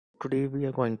Today we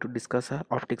are going to discuss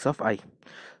optics of eye.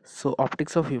 So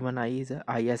optics of human eye is a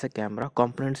eye as a camera.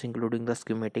 Components including the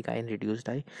schematic eye and reduced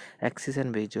eye, axis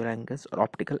and visual angles or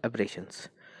optical aberrations.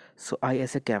 So eye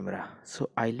as a camera. So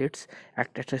eyelids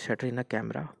act as a shutter in a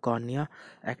camera. Cornea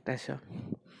act as a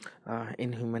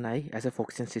in human eye as a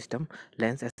focusing system.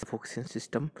 Lens as a focusing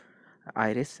system.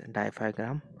 Iris,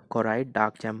 diaphragm, choroid,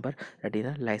 dark chamber,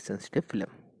 retina, light sensitive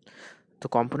film. The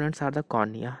components are the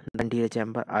cornea, the anterior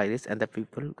chamber, iris, and the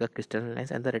pupil, the crystalline lens,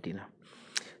 and the retina.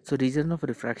 So, region of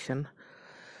refraction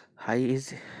high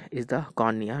is the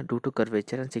cornea due to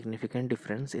curvature and significant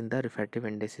difference in the refractive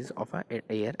indices of a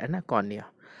air and a cornea.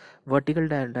 Vertical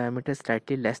diameter is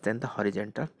slightly less than the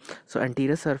horizontal. So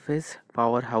anterior surface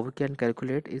power, how we can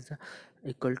calculate, is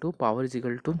equal to power is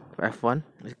equal to f1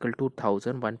 is equal to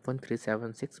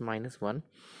 1,376 minus 1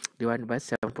 divided by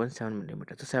 7.7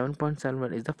 millimeter. So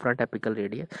 7.7 is the front apical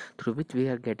radius through which we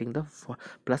are getting the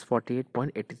plus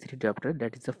 48.83 diopter,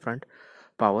 that is the front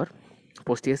power.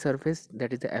 Posterior surface,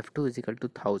 that is the f2, is equal to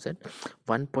 1000.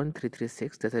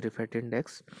 1.336, that's a refractive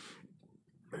index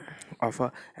of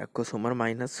a echosomer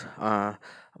minus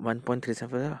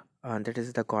 1.37, that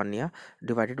is the cornea,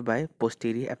 divided by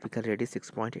posterior apical radius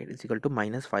 6.8 is equal to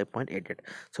minus 5.88.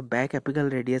 So back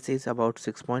apical radius is about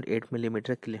 6.8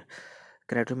 millimeter.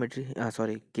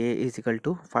 Keratometry, k is equal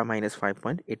to 5 minus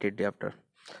 5.88 diopter.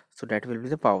 So that will be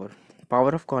the power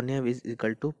of cornea is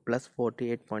equal to plus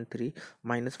 48.3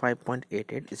 minus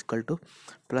 5.88 is equal to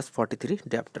plus 43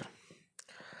 diopter.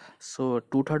 So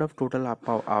two-third of total eye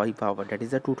power, that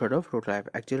is the two-third of total eye.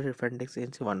 Actual refractive index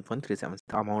is 1.37.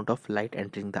 The amount of light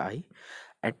entering the eye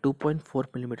at 2.4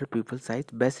 millimeter pupil size,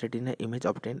 best retina image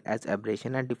obtained as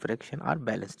aberration and diffraction are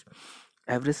balanced.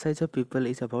 Average size of pupil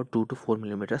is about 2 to 4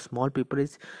 millimeter. Small pupil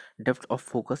is depth of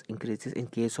focus increases in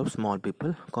case of small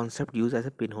pupil. Concept used as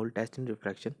a pinhole test in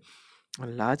refraction. A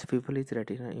large pupil is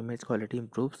retina image quality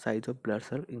improves, size of blood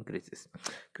cell increases.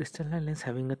 Crystalline lens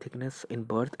having a thickness in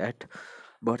birth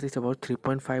is about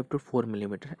 3.5 to 4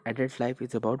 millimeter. Adult life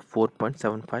is about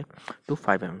 4.75 to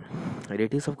 5 mm.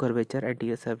 Radius of curvature at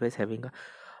anterior surface having a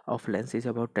of lens is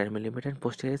about 10 millimeter and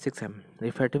posterior 6 mm.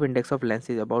 Refractive index of lens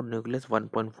is about nucleus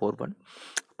 1.41.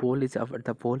 The pole is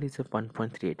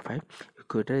 1.385.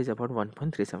 Equator is about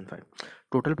 1.375.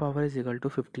 Total power is equal to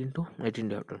 15 to 18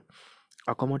 diopter.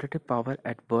 Accommodative power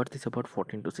at birth is about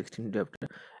 14 to 16 diopter.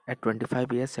 At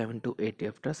 25 years 7 to 8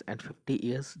 diopters, and 50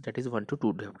 years that is 1 to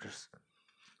 2 diopters.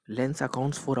 Lens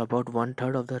accounts for about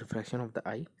one-third of the refraction of the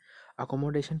eye.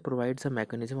 Accommodation provides a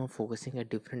mechanism of focusing at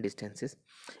different distances,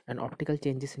 and optical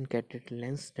changes in cataract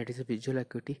lens, that is a visual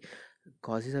acuity,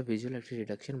 causes a visual acuity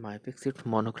reduction, myopic shift,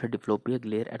 monocular diplopia,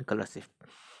 glare, and color shift.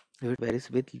 It varies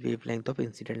with wavelength of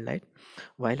incident light.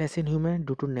 While as in human,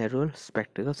 due to narrow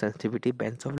spectral sensitivity,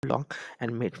 bands of long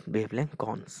and mid wavelength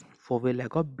cones, foveal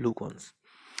lack of blue cones.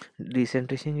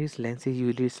 Decentration is lens is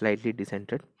usually slightly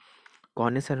decentered.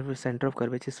 Cornea center of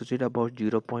curvature is situated about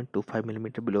 0.25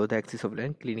 millimeter below the axis of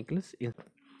lens. Clinical.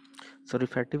 So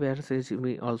refractive errors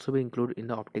will also be included in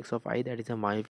the optics of eye, that is a myopia.